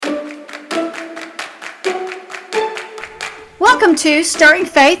Welcome to Stirring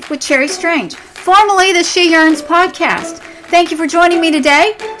Faith with Cherry Strange, formerly the She Yearns podcast. Thank you for joining me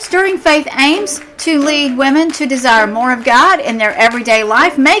today. Stirring Faith aims to lead women to desire more of God in their everyday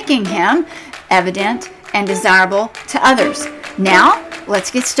life, making Him evident and desirable to others. Now,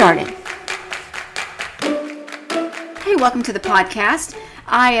 let's get started. Hey, welcome to the podcast.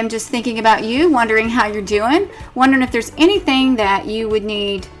 I am just thinking about you, wondering how you're doing, wondering if there's anything that you would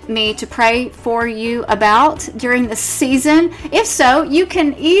need me to pray for you about during the season. If so, you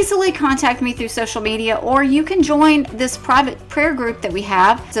can easily contact me through social media, or you can join this private prayer group that we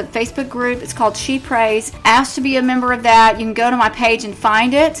have. It's a Facebook group. It's called She Prays. Ask to be a member of that. You can go to my page and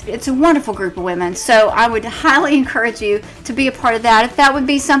find it. It's a wonderful group of women, so I would highly encourage you to be a part of that if that would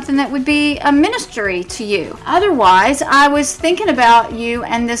be something that would be a ministry to you. Otherwise, I was thinking about you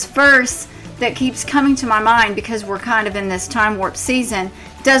and this verse that keeps coming to my mind because we're kind of in this time warp season.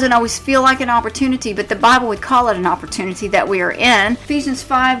 Doesn't always feel like an opportunity, but the Bible would call it an opportunity that we are in. Ephesians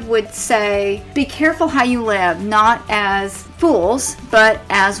 5 would say, be careful how you live, not as fools, but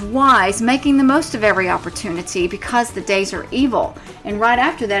as wise, making the most of every opportunity because the days are evil. And right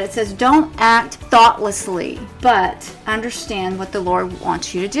after that it says, don't act thoughtlessly, but understand what the Lord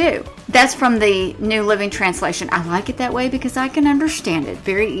wants you to do. That's from the New Living Translation. I like it that way because I can understand it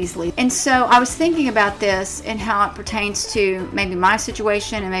very easily. And so I was thinking about this and how it pertains to maybe my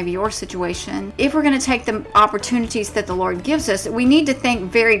situation and maybe your situation. If we're going to take the opportunities that the Lord gives us, we need to think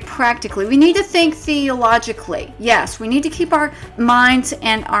very practically. We need to think theologically. Yes, we need to keep our minds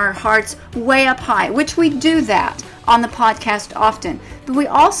and our hearts way up high, which we do that on the podcast often. But we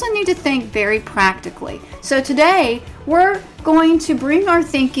also need to think very practically. So today, we're going to bring our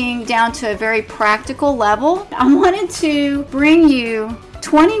thinking down to a very practical level. I wanted to bring you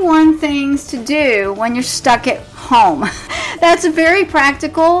 21 things to do when you're stuck at home. That's very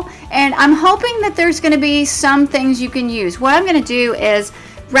practical, and I'm hoping that there's going to be some things you can use. What I'm going to do is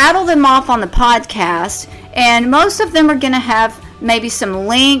rattle them off on the podcast, and most of them are going to have maybe some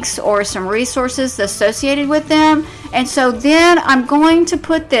links or some resources associated with them. And so then I'm going to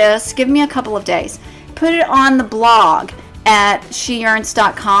put this, give me a couple of days, put it on the blog at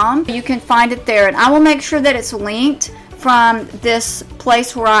sheyearns.com. You can find it there, and I will make sure that it's linked from this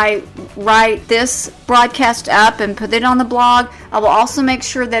place where I write this broadcast up and put it on the blog. I will also make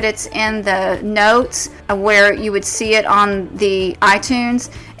sure that it's in the notes where you would see it on the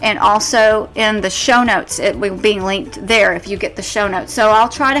iTunes, and also in the show notes. It will be linked there if you get the show notes. So I'll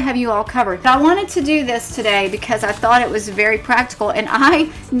try to have you all covered. I wanted to do this today because I thought it was very practical, and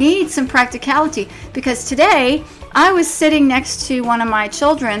I need some practicality because today I was sitting next to one of my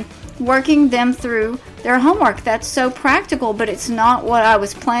children working them through their homework. That's so practical, but it's not what I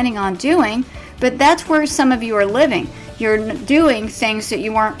was planning on doing. But that's where some of you are living. You're doing things that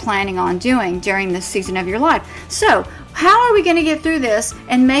you weren't planning on doing during this season of your life. So how are we going to get through this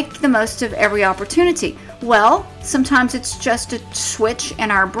and make the most of every opportunity? Well, sometimes it's just a switch in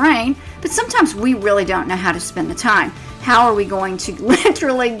our brain, but sometimes we really don't know how to spend the time. How are we going to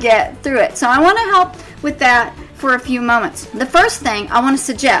literally get through it? So I want to help with that for a few moments. The first thing I want to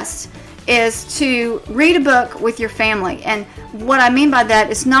suggest is to read a book with your family. And what I mean by that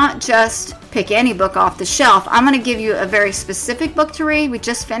is not just pick any book off the shelf. I'm going to give you a very specific book to read. We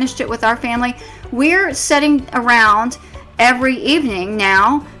just finished it with our family. We're sitting around every evening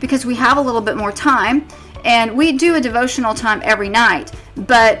now because we have a little bit more time, and we do a devotional time every night.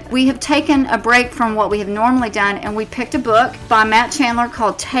 But we have taken a break from what we have normally done, and we picked a book by Matt Chandler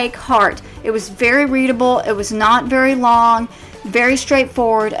called Take Heart. It was very readable. It was not very long, very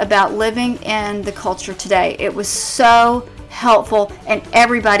straightforward about living in the culture today. It was so helpful, and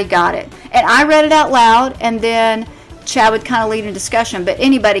everybody got it. And I read it out loud, and then Chad would kind of lead a discussion, but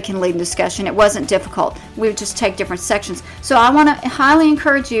anybody can lead a discussion. It wasn't difficult. We would just take different sections. So I want to highly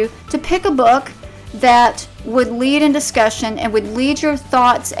encourage you to pick a book that would lead in discussion and would lead your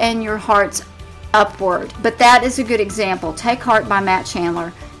thoughts and your hearts upward. But that is a good example. Take Heart by Matt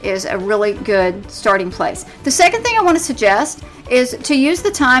Chandler is a really good starting place. The second thing I want to suggest is to use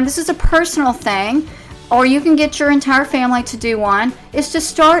the time. This is a personal thing, or you can get your entire family to do one, is to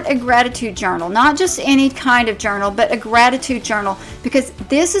start a gratitude journal. Not just any kind of journal, but a gratitude journal, because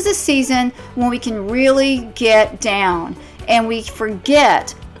this is a season when we can really get down and we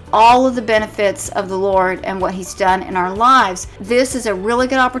forget all of the benefits of the Lord and what He's done in our lives. This is a really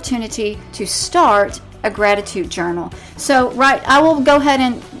good opportunity to start a gratitude journal. So, I will go ahead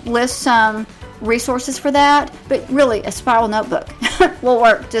and list some resources for that, but really a spiral notebook will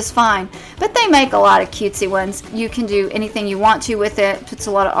work just fine. But they make a lot of cutesy ones. You can do anything you want to with it. Puts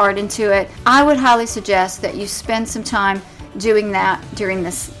a lot of art into it. I would highly suggest that you spend some time doing that during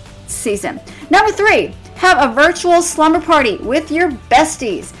this season. Number 3, have a virtual slumber party with your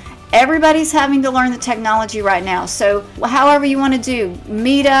besties. Everybody's having to learn the technology right now. So however you want to do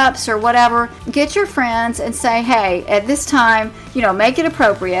meetups or whatever, get your friends and say, hey, at this time, make it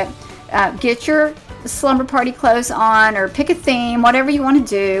appropriate. Get your slumber party clothes on or pick a theme, whatever you want to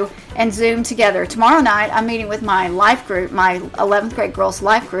do, and Zoom together. Tomorrow night, I'm meeting with my life group, my 11th grade girls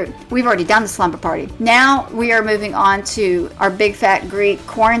life group. We've already done the slumber party. Now we are moving on to our big fat Greek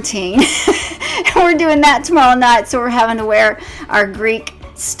quarantine. We're doing that tomorrow night, so we're having to wear our Greek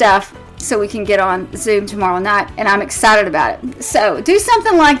stuff so we can get on Zoom tomorrow night, and I'm excited about it. So do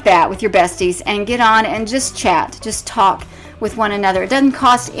something like that with your besties and get on and just chat, just talk with one another. It doesn't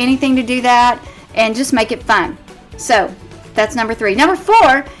cost anything to do that, and just make it fun. So that's number 3. Number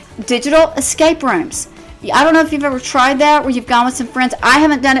 4, digital escape rooms. I don't know if you've ever tried that where you've gone with some friends. I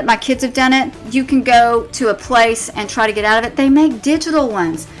haven't done it. My kids have done it. You can go to a place and try to get out of it. They make digital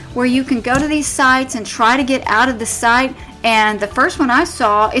ones where you can go to these sites and try to get out of the site. And the first one I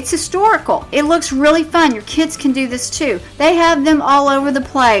saw, it's historical. It looks really fun. Your kids can do this too. They have them all over the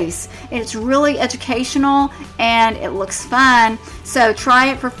place. It's really educational and it looks fun. So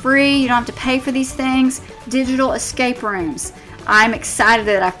try it for free. You don't have to pay for these things. Digital escape rooms. I'm excited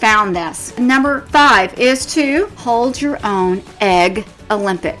that I found this. Number 5 is to hold your own egg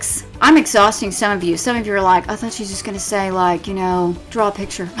Olympics. I'm exhausting some of you. Some of you are like, I thought you were just going to say draw a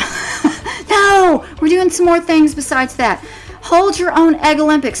picture. No, we're doing some more things besides that. Hold your own egg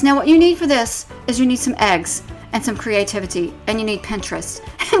Olympics. Now what you need for this is you need some eggs and some creativity, and you need Pinterest.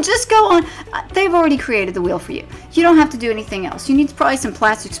 And just go on. They've already created the wheel for you. You don't have to do anything else. You need probably some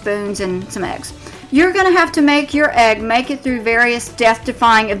plastic spoons and some eggs. You're going to have to make your egg, make it through various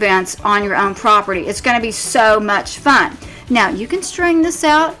death-defying events on your own property. It's going to be so much fun. Now, you can string this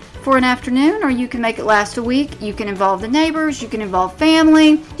out for an afternoon, or you can make it last a week. You can involve the neighbors. You can involve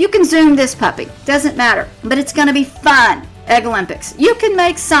family. You can Zoom this puppy. Doesn't matter. But it's going to be fun. Egg Olympics. You can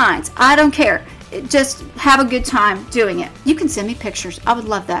make signs. I don't care. Just have a good time doing it. You can send me pictures. I would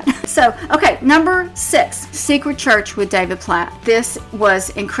love that. So, okay, number 6, Secret Church with David Platt. This was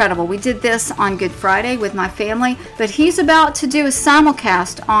incredible. We did this on Good Friday with my family, but he's about to do a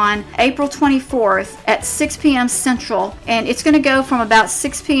simulcast on April 24th at 6 p.m. Central, and it's going to go from about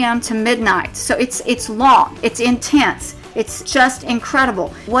 6 p.m. to midnight. So it's long. It's intense. It's just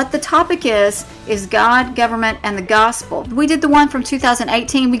incredible. What the topic is God, government, and the gospel. We did the one from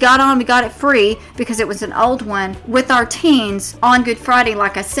 2018. We got it free because it was an old one with our teens on Good Friday.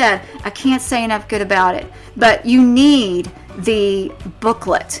 Like I said, I can't say enough good about it. But you need the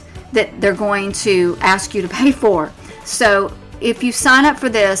booklet that they're going to ask you to pay for. So if you sign up for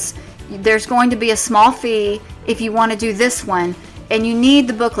this, there's going to be a small fee if you want to do this one. And you need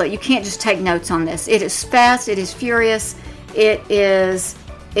the booklet. You can't just take notes on this. It is fast. It is furious. It is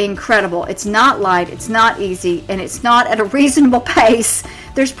incredible. It's not light. It's not easy. And it's not at a reasonable pace.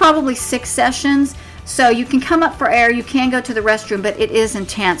 There's probably 6 sessions. So you can come up for air. You can go to the restroom, but it is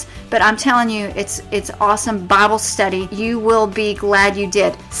intense. But I'm telling you, it's awesome Bible study. You will be glad you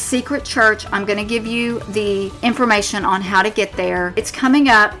did. Secret Church, I'm going to give you the information on how to get there. It's coming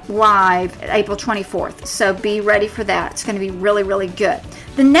up live April 24th. So be ready for that. It's going to be really, really good.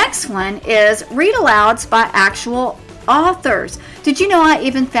 The next one is read alouds by actual authors. Did you know I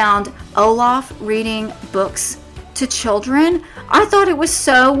even found Olaf reading books to children? I thought it was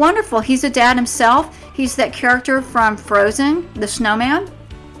so wonderful. He's a dad himself. He's that character from Frozen, the snowman.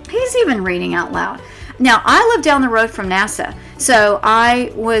 He's even reading out loud. Now, I live down the road from NASA, so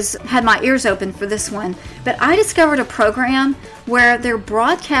I had my ears open for this one. But I discovered a program where they're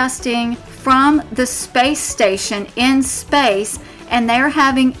broadcasting from the space station in space, and they're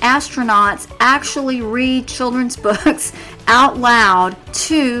having astronauts actually read children's books out loud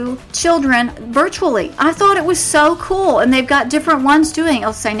to children virtually. I thought it was so cool, and they've got different ones doing.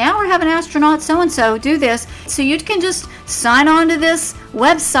 I'll say, now we're having astronaut so-and-so do this. So you can just sign on to this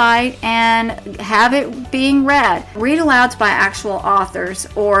website and have it being read. Read alouds by actual authors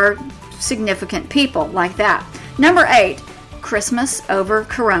or significant people like that. Number 8. Christmas over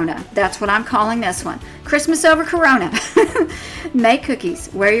Corona. That's what I'm calling this one. Christmas over Corona. Make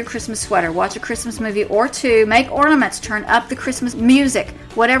cookies. Wear your Christmas sweater. Watch a Christmas movie or 2. Make ornaments. Turn up the Christmas music.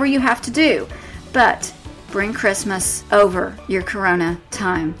 Whatever you have to do. But bring Christmas over your Corona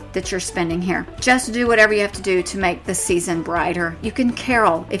time that you're spending here. Just do whatever you have to do to make the season brighter. You can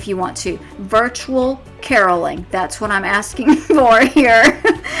carol if you want to. Virtual caroling. That's what I'm asking for here.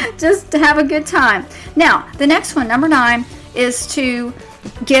 Just to have a good time. Now, the next one, number 9, is to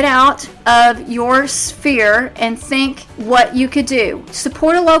get out of your sphere and think what you could do.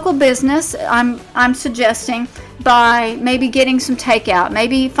 Support a local business. I'm suggesting by maybe getting some takeout,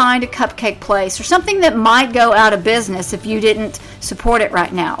 maybe find a cupcake place or something that might go out of business if you didn't support it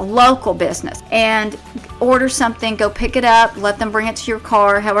right now, a local business, and order something, go pick it up, let them bring it to your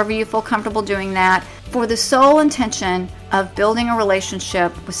car, however you feel comfortable doing that, for the sole intention of building a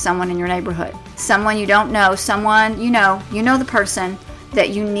relationship with someone in your neighborhood. Someone you don't know, someone you know the person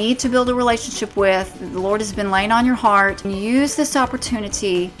that you need to build a relationship with, the Lord has been laying on your heart. Use this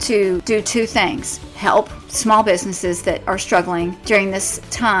opportunity to do two things: help small businesses that are struggling during this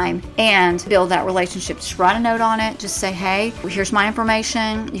time and build that relationship. Just write a note on it. Just say, hey, here's my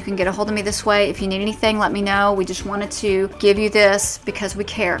information. You can get a hold of me this way. If you need anything, let me know. We just wanted to give you this because we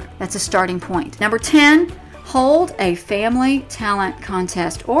care. That's a starting point. Number 10, hold a family talent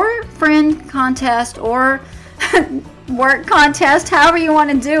contest or friend contest or work contest, however you want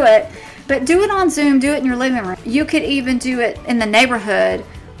to do it, but do it on Zoom, do it in your living room. You could even do it in the neighborhood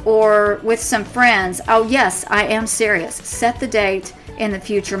or with some friends. Oh yes, I am serious. Set the date in the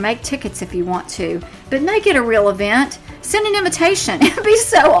future. Make tickets if you want to, but make it a real event. Send an invitation. It'd be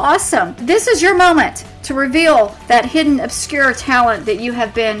so awesome. This is your moment to reveal that hidden, obscure talent that you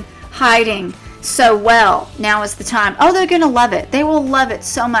have been hiding so well. Now is the time. Oh, they're going to love it. They will love it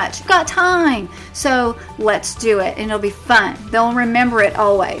so much. You've got time. So let's do it, and it'll be fun. They'll remember it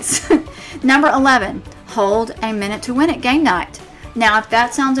always. Number 11, hold a Minute to Win It game night. Now, if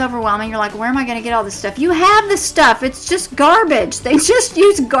that sounds overwhelming, you're like, where am I going to get all this stuff? You have this stuff. It's just garbage. They just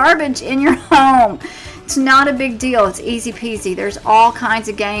use garbage in your home. It's not a big deal. It's easy peasy. There's all kinds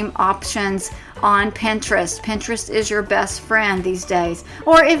of game options on Pinterest. Pinterest is your best friend these days.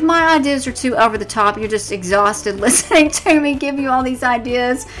 Or if my ideas are too over the top, you're just exhausted listening to me give you all these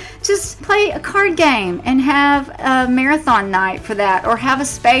ideas, just play a card game and have a marathon night for that, or have a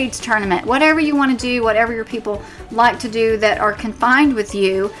spades tournament. Whatever you want to do, whatever your people like to do that are confined with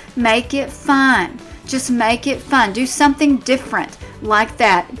you, make it fun. Just make it fun. Do something different like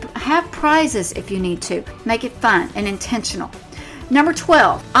that. Have prizes if you need to. Make it fun and intentional. Number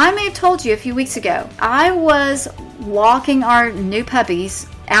 12, I may have told you a few weeks ago, I was walking our new puppies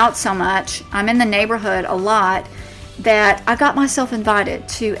out so much, I'm in the neighborhood a lot, that I got myself invited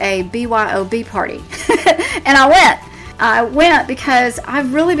to a BYOB party. And I went because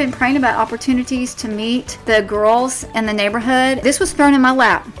I've really been praying about opportunities to meet the girls in the neighborhood. This was thrown in my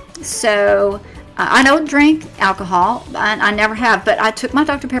lap. So I don't drink alcohol. I never have, but I took my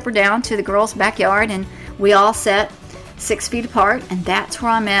Dr. Pepper down to the girls' backyard and we all sat 6 feet apart, and that's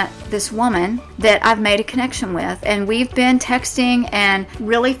where I met this woman that I've made a connection with, and we've been texting and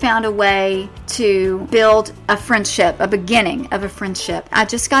really found a way to build a friendship, a beginning of a friendship. I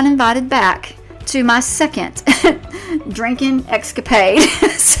just got invited back to my second drinking escapade.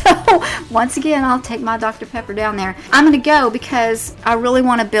 So once again, I'll take my Dr. Pepper down there. I'm going to go because I really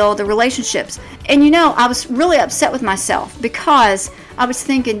want to build the relationships. And I was really upset with myself because I was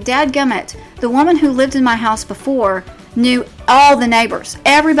thinking, dadgummit, the woman who lived in my house before knew all the neighbors.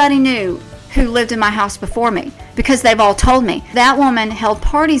 Everybody knew who lived in my house before me because they've all told me. That woman held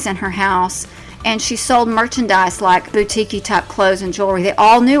parties in her house and she sold merchandise like boutique-y type clothes and jewelry. They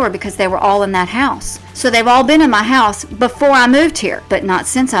all knew her because they were all in that house. So they've all been in my house before I moved here, but not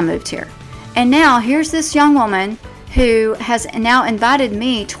since I moved here. And now here's this young woman who has now invited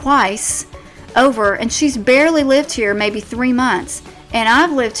me twice over, and she's barely lived here maybe 3 months. And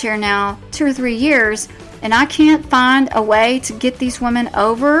I've lived here now 2 or 3 years, and I can't find a way to get these women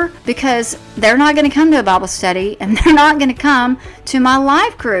over because they're not going to come to a Bible study and they're not going to come to my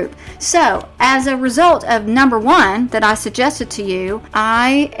life group. So as a result of number 1 that I suggested to you,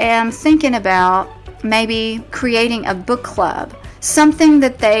 I am thinking about maybe creating a book club, something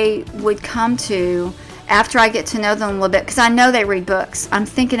that they would come to after I get to know them a little bit, because I know they read books. I'm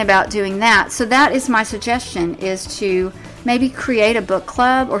thinking about doing that. So that is my suggestion, is to maybe create a book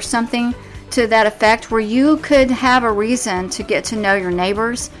club or something to that effect, where you could have a reason to get to know your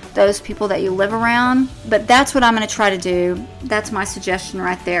neighbors, those people that you live around. But that's what I'm going to try to do. That's my suggestion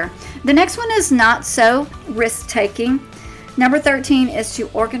right there. The next one is not so risk-taking. Number 13 is to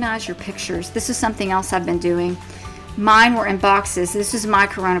organize your pictures. This is something else I've been doing. Mine were in boxes. This is my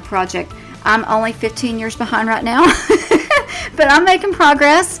Corona project. I'm only 15 years behind right now, but I'm making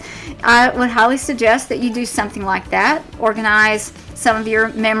progress. I would highly suggest that you do something like that. Organize some of your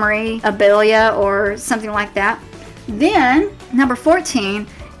memorabilia or something like that. Then, number 14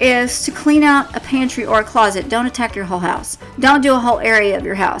 is to clean out a pantry or a closet. Don't attack your whole house. Don't do a whole area of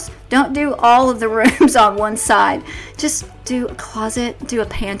your house. Don't do all of the rooms on one side. Just do a closet, do a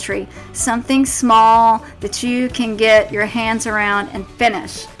pantry. Something small that you can get your hands around and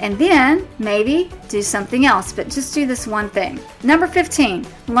finish. And then maybe do something else, but just do this one thing. Number 15,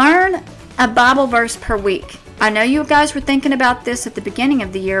 learn a Bible verse per week. I know you guys were thinking about this at the beginning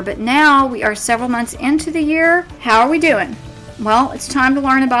of the year, but now we are several months into the year. How are we doing? Well, it's time to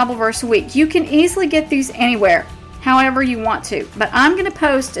learn a Bible verse a week. You can easily get these anywhere, however you want to. But I'm going to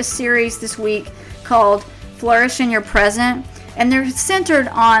post a series this week called Flourish in Your Present. And they're centered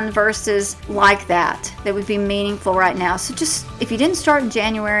on verses like that would be meaningful right now. So just, if you didn't start in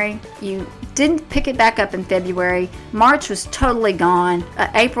January, you didn't pick it back up in February, March was totally gone,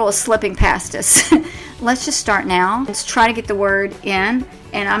 April is slipping past us. Let's just start now. Let's try to get the word in,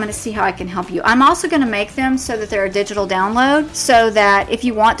 and I'm going to see how I can help you. I'm also going to make them so that they're a digital download, so that if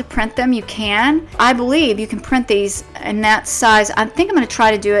you want to print them, you can. I believe you can print these in that size. I think I'm going to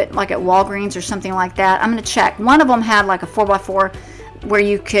try to do it like at Walgreens or something like that. I'm going to check. One of them had like a 4x4 where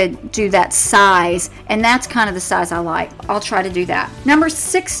you could do that size, and that's kind of the size I like. I'll try to do that. Number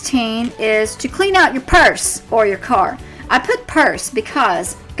 16 is to clean out your purse or your car. I put purse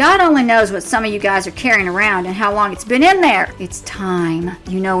because God only knows what some of you guys are carrying around and how long it's been in there. It's time.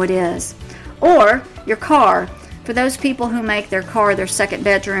 You know it is. Or your car. For those people who make their car their second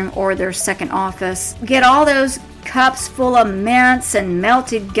bedroom or their second office, get all those cups full of mints and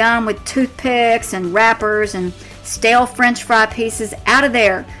melted gum with toothpicks and wrappers and stale French fry pieces out of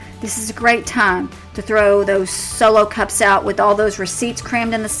there. This is a great time to throw those Solo cups out with all those receipts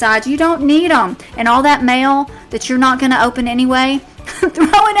crammed in the sides. You don't need them. And all that mail that you're not going to open anyway, throw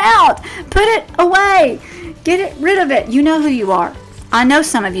it out. Put it away. Get rid of it. You know who you are. I know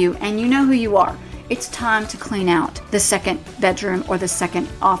some of you, and you know who you are. It's time to clean out the second bedroom or the second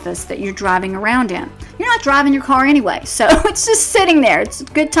office that you're driving around in. You're not driving your car anyway, so it's just sitting there. It's a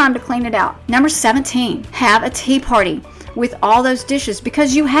good time to clean it out. Number 17, have a tea party with all those dishes,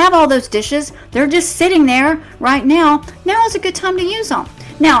 because you have all those dishes. They're just sitting there right now. Now is a good time to use them.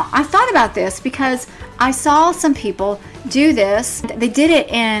 Now, I thought about this because I saw some people do this. They did it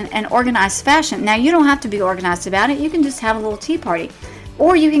in an organized fashion. Now, you don't have to be organized about it. You can just have a little tea party.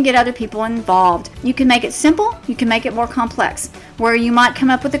 Or you can get other people involved. You can make it simple, you can make it more complex, where you might come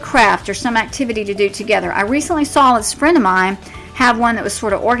up with a craft or some activity to do together. I recently saw this friend of mine have one that was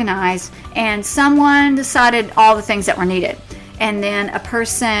sort of organized, and someone decided all the things that were needed. And then a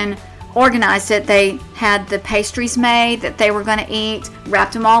person organized it. They had the pastries made that they were going to eat,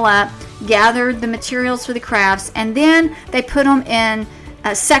 wrapped them all up, gathered the materials for the crafts, and then they put them in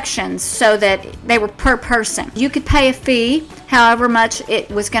sections so that they were per person. You could pay a fee, however much it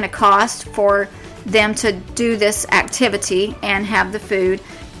was going to cost for them to do this activity and have the food,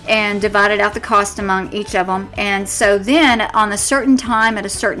 and divided out the cost among each of them. And so then on a certain time at a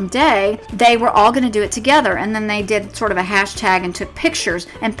certain day, they were all going to do it together. And then they did sort of a hashtag and took pictures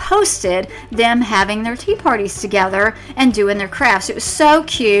and posted them having their tea parties together and doing their crafts. It was so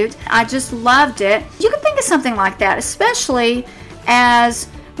cute. I just loved it. You can think of something like that, especially as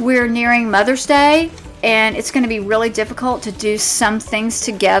we're nearing Mother's Day, and it's going to be really difficult to do some things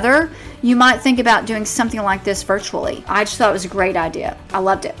together. You might think about doing something like this virtually. I just thought it was a great idea. I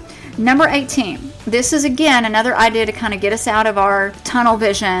loved it. Number 18. This is, again, another idea to kind of get us out of our tunnel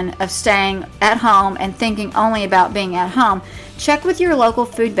vision of staying at home and thinking only about being at home. Check with your local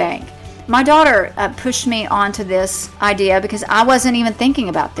food bank. My daughter pushed me onto this idea because I wasn't even thinking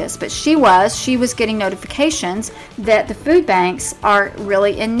about this, but she was getting notifications that the food banks are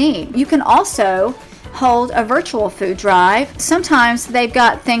really in need. You can also hold a virtual food drive. Sometimes they've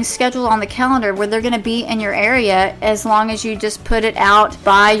got things scheduled on the calendar where they're going to be in your area, as long as you just put it out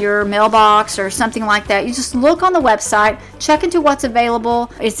by your mailbox or something like that. You just look on the website, check into what's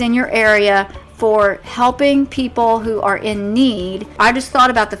available. It's in your area for helping people who are in need. I just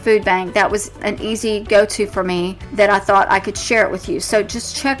thought about the food bank. That was an easy go-to for me that I thought I could share it with you. So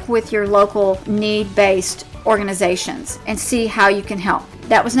just check with your local need-based organizations and see how you can help.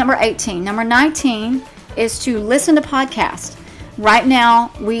 That was number 18. Number 19 is to listen to podcasts. Right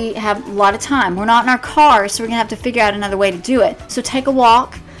now, we have a lot of time. We're not in our cars, so we're going to have to figure out another way to do it. So take a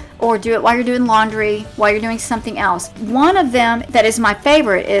walk, or do it while you're doing laundry, while you're doing something else. One of them that is my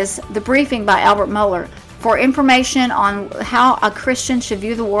favorite is The Briefing by Albert Mohler. For information on how a Christian should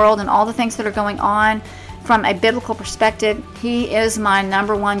view the world and all the things that are going on from a biblical perspective, he is my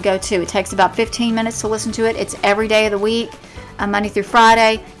number one go-to. It takes about 15 minutes to listen to it. It's every day of the week, Monday through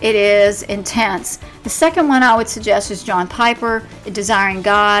Friday. It is intense. The second one I would suggest is John Piper, Desiring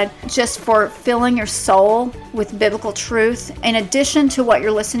God, just for filling your soul with biblical truth, in addition to what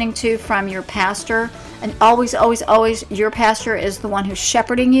you're listening to from your pastor. And always, always, always, your pastor is the one who's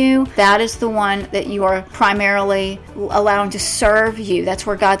shepherding you. That is the one that you are primarily allowing to serve you. That's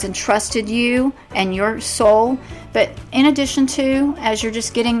where God's entrusted you and your soul. But in addition to, as you're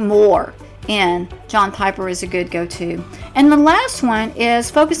just getting more in. John Piper is a good go-to. And the last one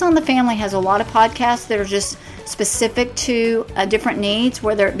is Focus on the Family. Has a lot of podcasts that are just specific to different needs,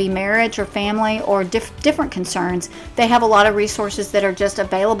 whether it be marriage or family or different concerns. They have a lot of resources that are just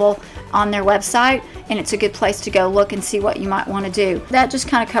available on their website, and it's a good place to go look and see what you might want to do. That just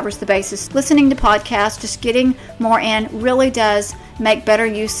kind of covers the basis. Listening to podcasts, just getting more in, really does make better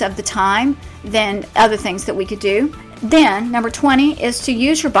use of the time than other things that we could do. Then, number 20 is to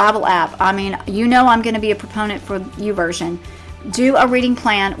use your Bible app. I mean, you know I'm going to be a proponent for YouVersion. Do a reading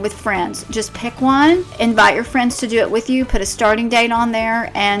plan with friends. Just pick one, invite your friends to do it with you, put a starting date on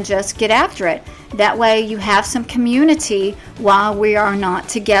there, and just get after it. That way you have some community while we are not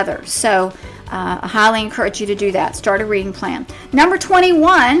together. So I highly encourage you to do that. Start a reading plan. Number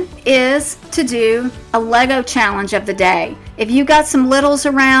 21 is to do a Lego challenge of the day. If you got some littles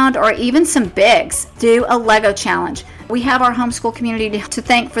around or even some bigs, do a Lego challenge. We have our homeschool community to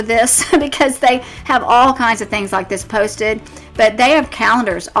thank for this because they have all kinds of things like this posted, but they have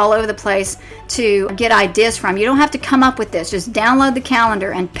calendars all over the place to get ideas from. You don't have to come up with this. Just download the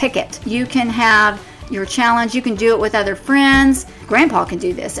calendar and pick it. You can have your challenge. You can do it with other friends. Grandpa can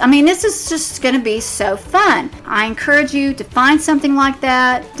do this. I mean, this is just going to be so fun. I encourage you to find something like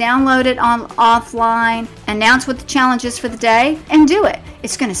that, download it offline, announce what the challenge is for the day, and do it.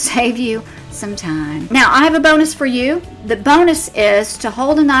 It's going to save you some time. Now, I have a bonus for you. The bonus is to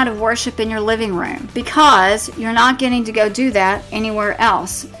hold a night of worship in your living room, because you're not getting to go do that anywhere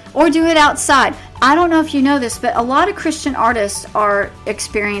else, or do it outside. I don't know if you know this, but a lot of Christian artists are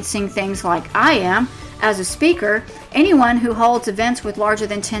experiencing things like I am as a speaker. Anyone who holds events with larger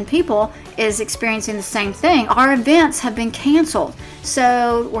than 10 people is experiencing the same thing. Our events have been canceled,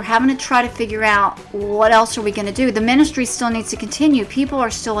 so we're having to try to figure out what else are we going to do. The ministry still needs to continue. People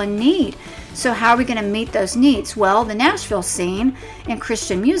are still in need. So how are we going to meet those needs? Well, the Nashville scene in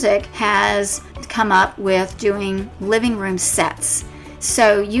Christian music has come up with doing living room sets.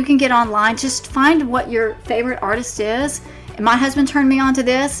 So you can get online, just find what your favorite artist is. My husband turned me on to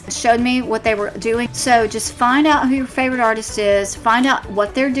this, showed me what they were doing. So just find out who your favorite artist is, find out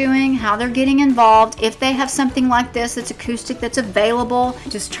what they're doing, how they're getting involved. If they have something like this that's acoustic, that's available,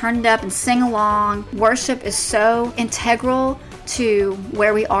 just turn it up and sing along. Worship is so integral to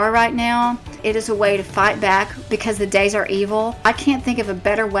where we are right now. It is a way to fight back because the days are evil. I can't think of a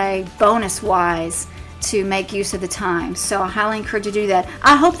better way, bonus-wise, to make use of the time. So I highly encourage you to do that.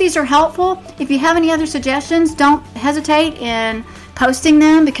 I hope these are helpful. If you have any other suggestions, don't hesitate in posting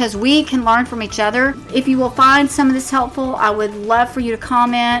them, because we can learn from each other. If you will find some of this helpful, I would love for you to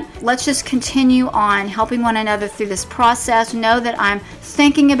comment. Let's just continue on helping one another through this process. Know that I'm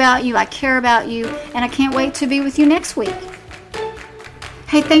thinking about you, I care about you, and I can't wait to be with you next week.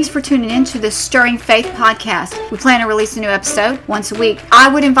 Hey, thanks for tuning in to the Stirring Faith podcast. We plan to release a new episode once a week. I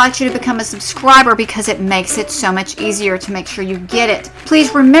would invite you to become a subscriber because it makes it so much easier to make sure you get it.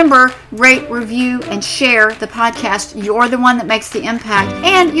 Please remember, rate, review, and share the podcast. You're the one that makes the impact,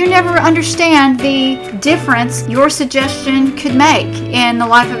 and you never understand the difference your suggestion could make in the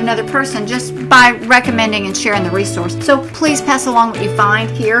life of another person just by recommending and sharing the resource. So please pass along what you find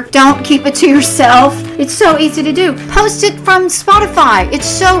here. Don't keep it to yourself. It's so easy to do. Post it from Spotify. It's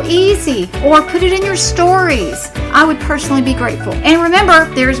so easy. Or put it in your stories. I would personally be grateful. And remember,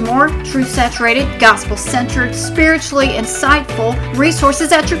 there's more truth-saturated, gospel-centered, spiritually insightful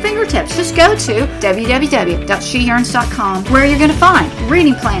resources at your fingertips. Just go to www.sheyearns.com, where you're going to find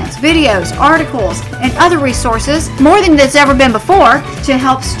reading plans, videos, articles, and other resources, more than there's ever been before, to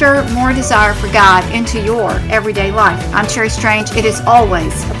help stir more desire for God into your everyday life. I'm Cherry Strange. It is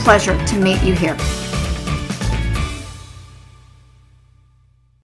always a pleasure to meet you here.